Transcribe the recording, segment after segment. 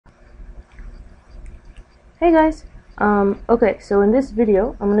Hey guys! Okay, so in this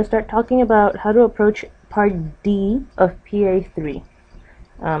video, I'm going to start talking about how to approach part D of PA3.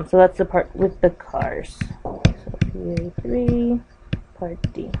 So that's the part with the cars. So PA3,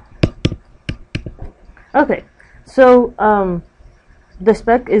 part D. Okay, so the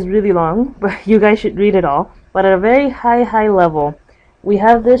spec is really long, but you guys should read it all. But at a very high level, we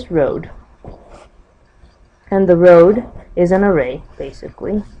have this road. And the road is an array,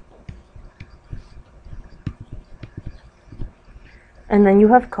 basically. And then you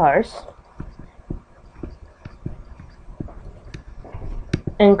have cars.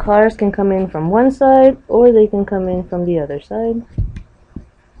 And cars can come in from one side, or they can come in from the other side.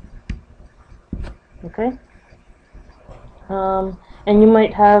 Okay? And you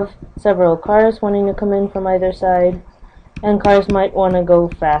might have several cars wanting to come in from either side, and cars might want to go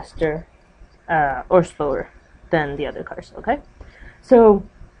faster or slower than the other cars, okay? So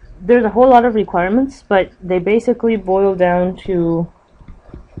there's a whole lot of requirements, but they basically boil down to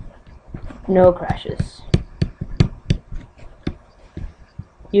no crashes.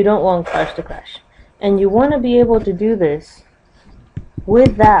 You don't want cars to crash. And you want to be able to do this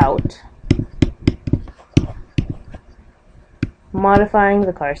without modifying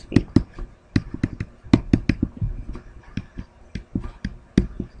the car speed.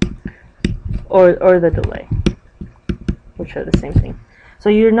 Or the delay, which are the same thing. So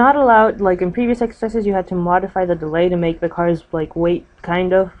you're not allowed, like in previous exercises, you had to modify the delay to make the cars like wait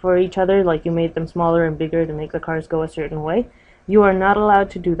kind of for each other, like you made them smaller and bigger to make the cars go a certain way. You are not allowed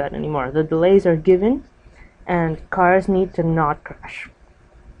to do that anymore. The delays are given, and cars need to not crash.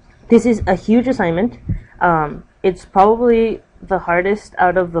 This is a huge assignment. It's probably the hardest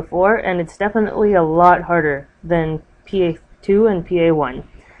out of the four, and it's definitely a lot harder than PA2 and PA1.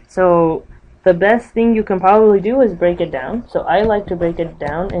 So the best thing you can probably do is break it down. So I like to break it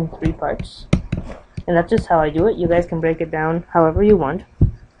down in 3 parts. And that's just how I do it. You guys can break it down however you want.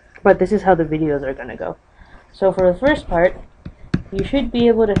 But this is how the videos are going to go. So for the first part, you should be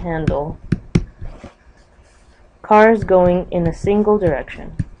able to handle cars going in a single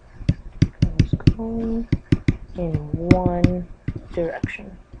direction. Cars going in one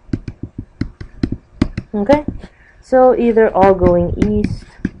direction. Okay? So either all going east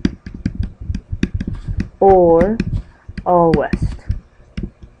or all west.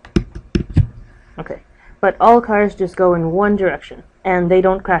 Okay, but all cars just go in one direction, and they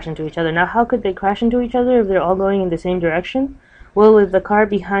don't crash into each other. Now, how could they crash into each other if they're all going in the same direction? Well, if the car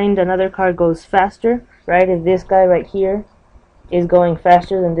behind another car goes faster, right, if this guy right here is going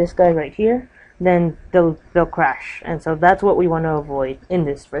faster than this guy right here, then they'll crash. And so that's what we want to avoid in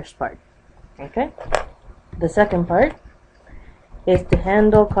this first part. Okay? The second part is to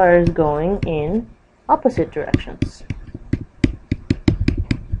handle cars going in opposite directions.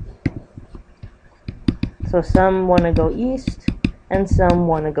 So some want to go east and some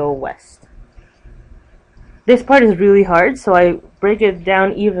want to go west. This part is really hard, so I break it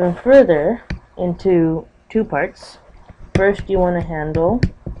down even further into 2 parts. First, you want to handle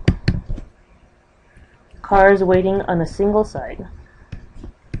cars waiting on a single side.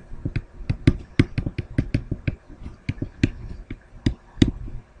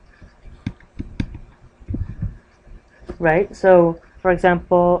 Right, so for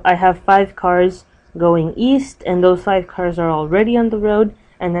example, I have 5 cars going east, and those 5 cars are already on the road,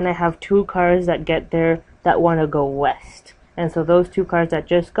 and then I have 2 cars that get there that want to go west. And so those 2 cars that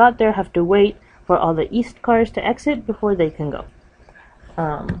just got there have to wait for all the east cars to exit before they can go.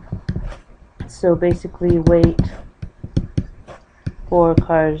 So basically wait for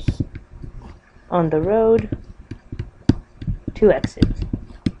cars on the road to exit.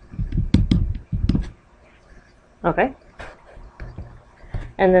 Okay?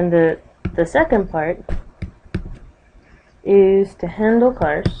 And then the second part is to handle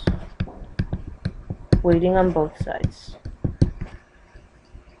cars waiting on both sides.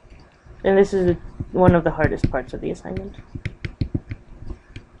 And this is one of the hardest parts of the assignment.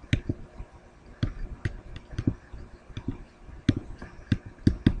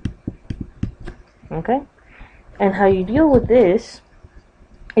 Okay? And how you deal with this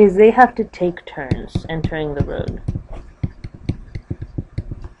is they have to take turns entering the road.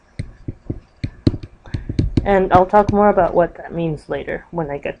 And I'll talk more about what that means later when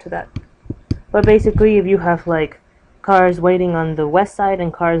I get to that. But basically, if you have like cars waiting on the west side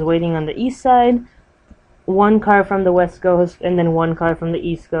and cars waiting on the east side, one car from the west goes, and then one car from the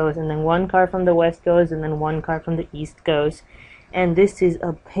east goes, and then one car from the west goes, and then one car from the east goes. And this is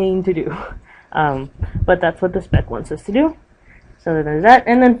a pain to do. But that's what the spec wants us to do. So there's that.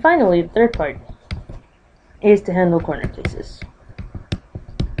 And then finally, the third part is to handle corner cases.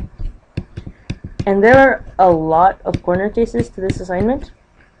 And there are a lot of corner cases to this assignment.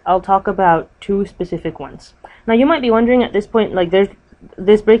 I'll talk about 2 specific ones. Now you might be wondering at this point, like,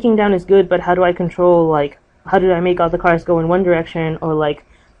 this breaking down is good, but how do I control, like, how do I make all the cars go in one direction, or like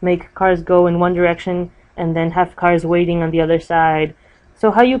make cars go in one direction and then have cars waiting on the other side?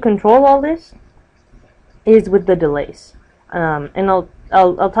 So how you control all this is with the delays. And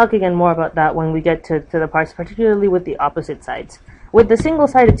I'll talk again more about that when we get to the parts, particularly with the opposite sides. With the single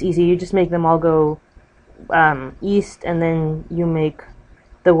side, it's easy. You just make them all go east, and then you make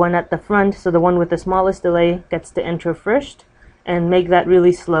the one at the front, so the one with the smallest delay gets to enter first, and make that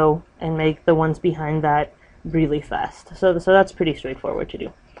really slow, and make the ones behind that really fast. So that's pretty straightforward to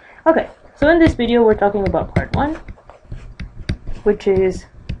do. Okay, so in this video we're talking about part 1, which is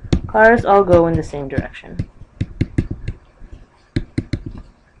cars all go in the same direction.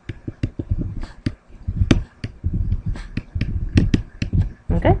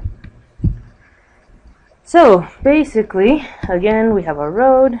 Okay? So basically, again, we have a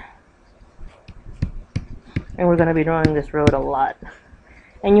road, and we're going to be drawing this road a lot.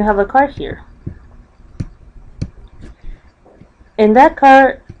 And you have a car here. And that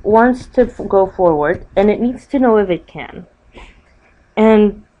car wants to go forward, and it needs to know if it can.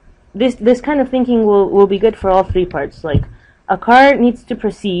 And this kind of thinking will be good for all 3 parts. Like, a car needs to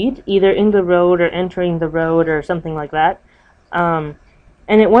proceed, either in the road or entering the road or something like that.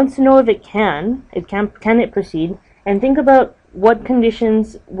 And it wants to know if it can it proceed, and think about what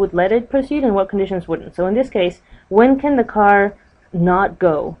conditions would let it proceed and what conditions wouldn't. So in this case, when can the car not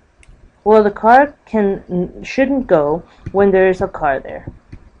go? Well, the car shouldn't go when there's a car there,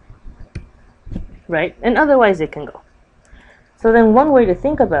 right? And otherwise it can go. So then one way to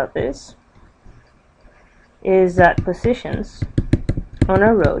think about this is that positions on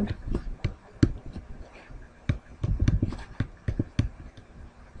a road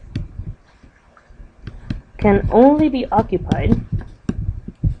can only be occupied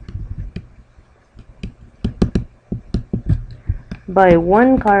by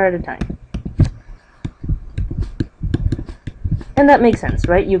one car at a time. And that makes sense,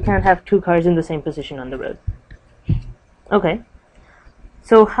 right? You can't have 2 cars in the same position on the road. Okay,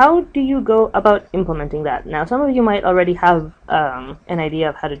 so how do you go about implementing that? Now, some of you might already have an idea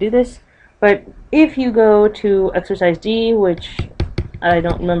of how to do this, but if you go to exercise D, which I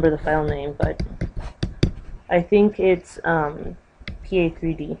don't remember the file name, but I think it's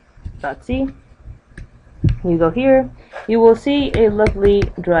PA3D.c. You go here, you will see a lovely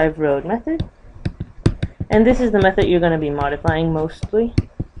drive road method, and this is the method you're going to be modifying mostly.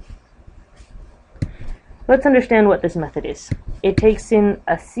 Let's understand what this method is. It takes in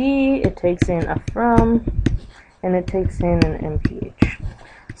a C, it takes in a from, and it takes in an MPH.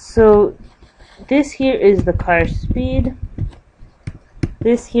 So this here is the car's speed,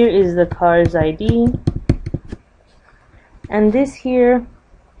 this here is the car's ID, and this here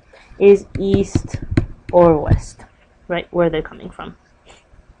is east or west, right, where they're coming from.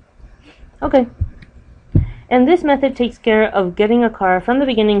 Okay. And this method takes care of getting a car from the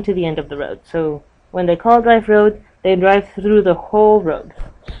beginning to the end of the road. So when they call drive road, they drive through the whole road.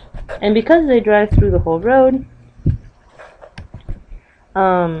 And because they drive through the whole road,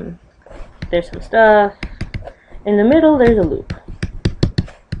 there's some stuff. In the middle, there's a loop.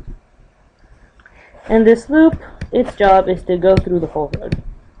 And this loop, its job is to go through the whole road.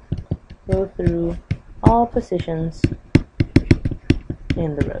 Go through all positions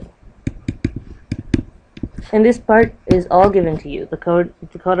in the road. And this part is all given to you. The code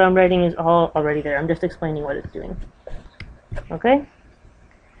I'm writing is all already there. I'm just explaining what it's doing. Okay?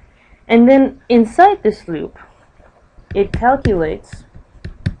 And then inside this loop, it calculates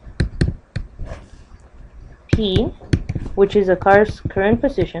P, which is a car's current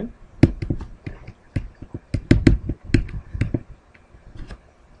position,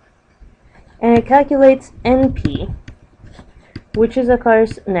 and it calculates NP, which is a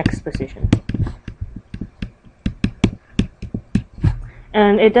car's next position.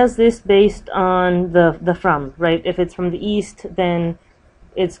 And it does this based on the from, right? If it's from the east, then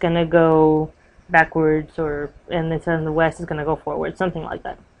it's going to go backwards, and it's on the west, it's going to go forward, something like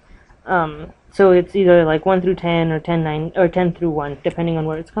that. So it's either like 1 through 10 or 10 through 1, depending on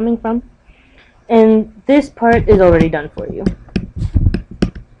where it's coming from. And this part is already done for you.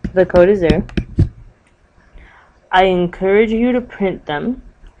 The code is there. I encourage you to print them.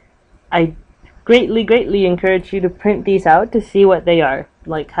 I greatly encourage you to print these out to see what they are.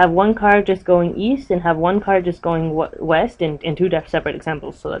 Like, have one car just going east and have one car just going west in 2 separate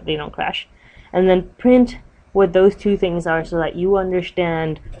examples so that they don't crash. And then print what those 2 things are so that you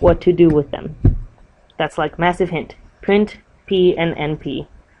understand what to do with them. That's like massive hint. Print P and NP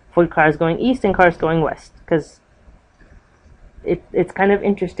for cars going east and cars going west, because it's kind of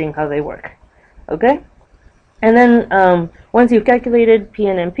interesting how they work. Okay? And then once you've calculated P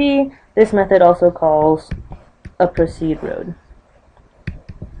and NP, this method also calls a proceed road.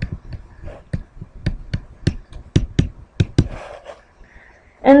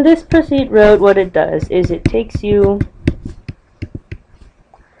 And this proceed road, what it does is it takes you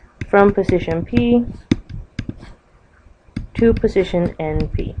from position P to position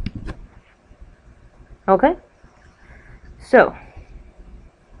NP. Okay? So,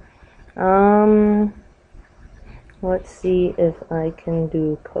 let's see if I can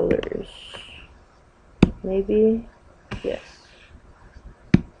do colors. Maybe? Yes.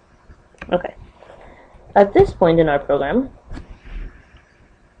 Okay. At this point in our program,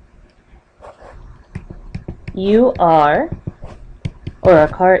 you are, or a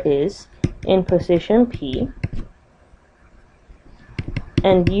car is, in position P,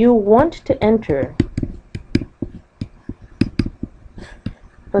 and you want to enter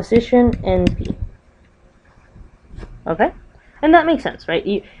position NP. Okay? And that makes sense,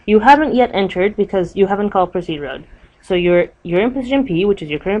 right? You haven't yet entered because you haven't called proceed road. So you're in position P, which is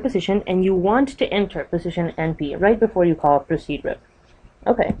your current position, and you want to enter position NP right before you call proceed road.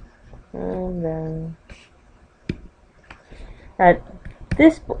 Okay. And then at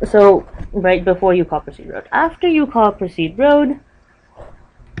this, so right before you call proceed road. After you call proceed road,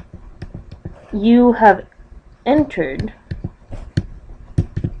 you have entered.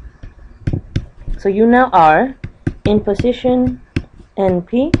 So you now are in position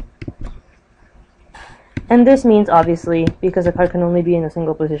NP, and this means obviously, because a car can only be in a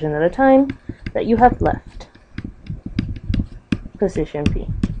single position at a time, that you have left position P.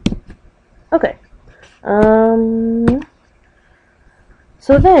 Okay.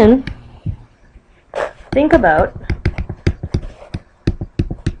 So then think about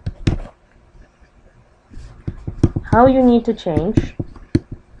how you need to change,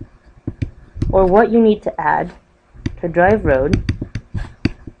 or what you need to add to drive road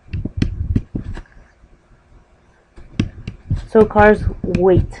so cars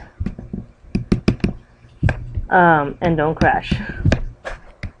wait and don't crash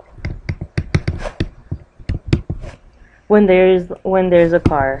when there's a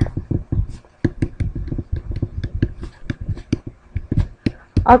car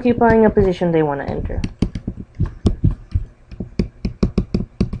occupying a position they want to enter.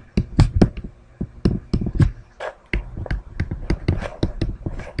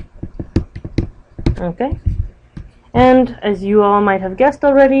 Okay, and as you all might have guessed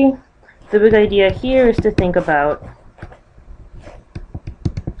already, the big idea here is to think about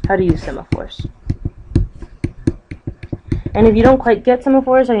how to use semaphores. And if you don't quite get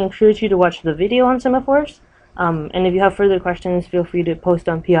semaphores, I encourage you to watch the video on semaphores. And if you have further questions, feel free to post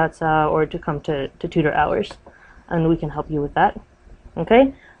on Piazza or to come to tutor hours, and we can help you with that.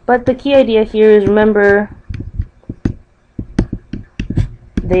 Okay, but the key idea here is, remember,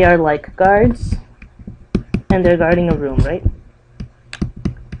 they are like guards, and they're guarding a room, right?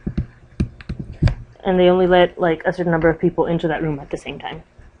 And they only let like a certain number of people into that room at the same time.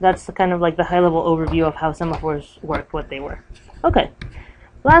 That's the kind of like the high-level overview of how semaphores work, what they were. Okay.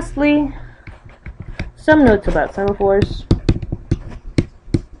 Lastly, some notes about semaphores,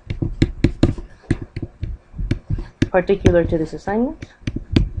 particular to this assignment.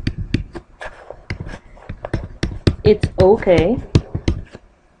 It's okay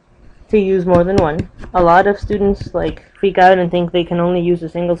to use more than one. A lot of students like freak out and think they can only use a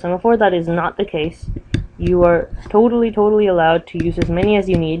single semaphore. That is not the case. You are totally allowed to use as many as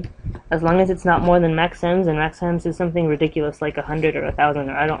you need, as long as it's not more than max sems, and max sems is something ridiculous like 100 or 1,000,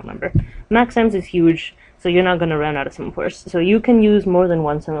 or I don't remember. Max sems is huge, so you're not going to run out of semaphores. So you can use more than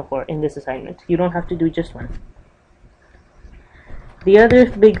one semaphore in this assignment. You don't have to do just one. The other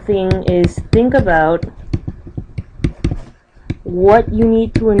big thing is think about what you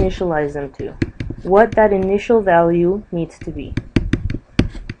need to initialize them to, what that initial value needs to be.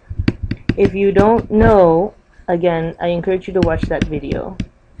 If you don't know, again, I encourage you to watch that video,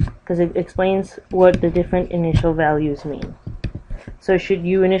 because it explains what the different initial values mean. So should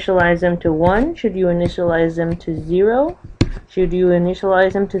you initialize them to 1? Should you initialize them to 0? Should you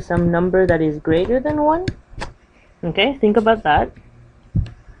initialize them to some number that is greater than 1? Okay, think about that.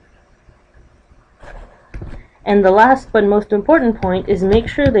 And the last but most important point is make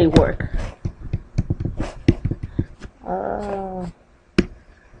sure they work.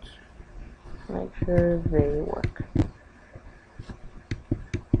 Make sure they work.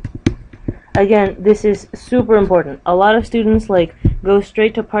 Again, this is super important. A lot of students like go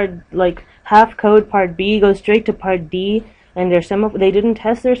straight to part, like half code part B, go straight to part D and they didn't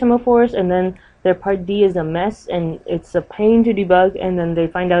test their semaphores, and then their part D is a mess, and it's a pain to debug, and then they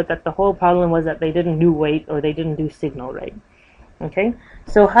find out that the whole problem was that they didn't do weight or they didn't do signal right. Okay,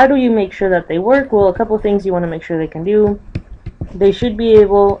 so how do you make sure that they work? Well, a couple things you want to make sure they can do. They should be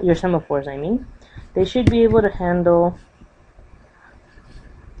able, your semaphores I mean, they should be able to handle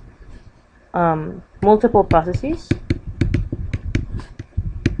multiple processes,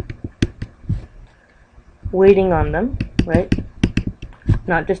 waiting on them, right?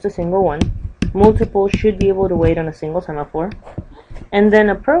 Not just a single one. Multiple should be able to wait on a single semaphore. And then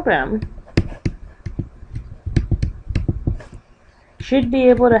a program should be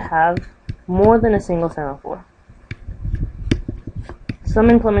able to have more than a single semaphore. Some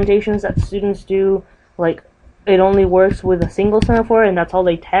implementations that students do, like, it only works with a single semaphore and that's all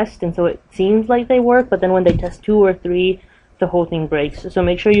they test, and so it seems like they work, but then when they test 2 or 3, the whole thing breaks. So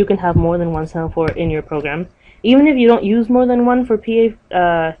make sure you can have more than one semaphore in your program. Even if you don't use more than one for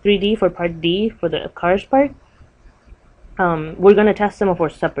PA3D, for part D, for the cars part, we're going to test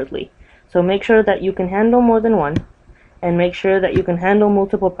semaphores separately. So make sure that you can handle more than one, and make sure that you can handle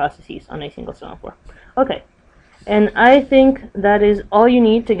multiple processes on a single semaphore. Okay, and I think that is all you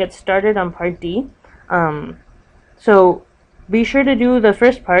need to get started on part D. So be sure to do the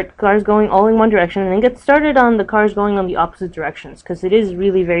first part, cars going all in one direction, and then get started on the cars going on the opposite directions, because it is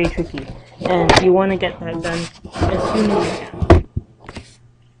really very tricky, and you want to get that done as soon as you can.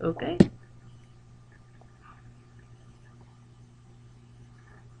 Okay?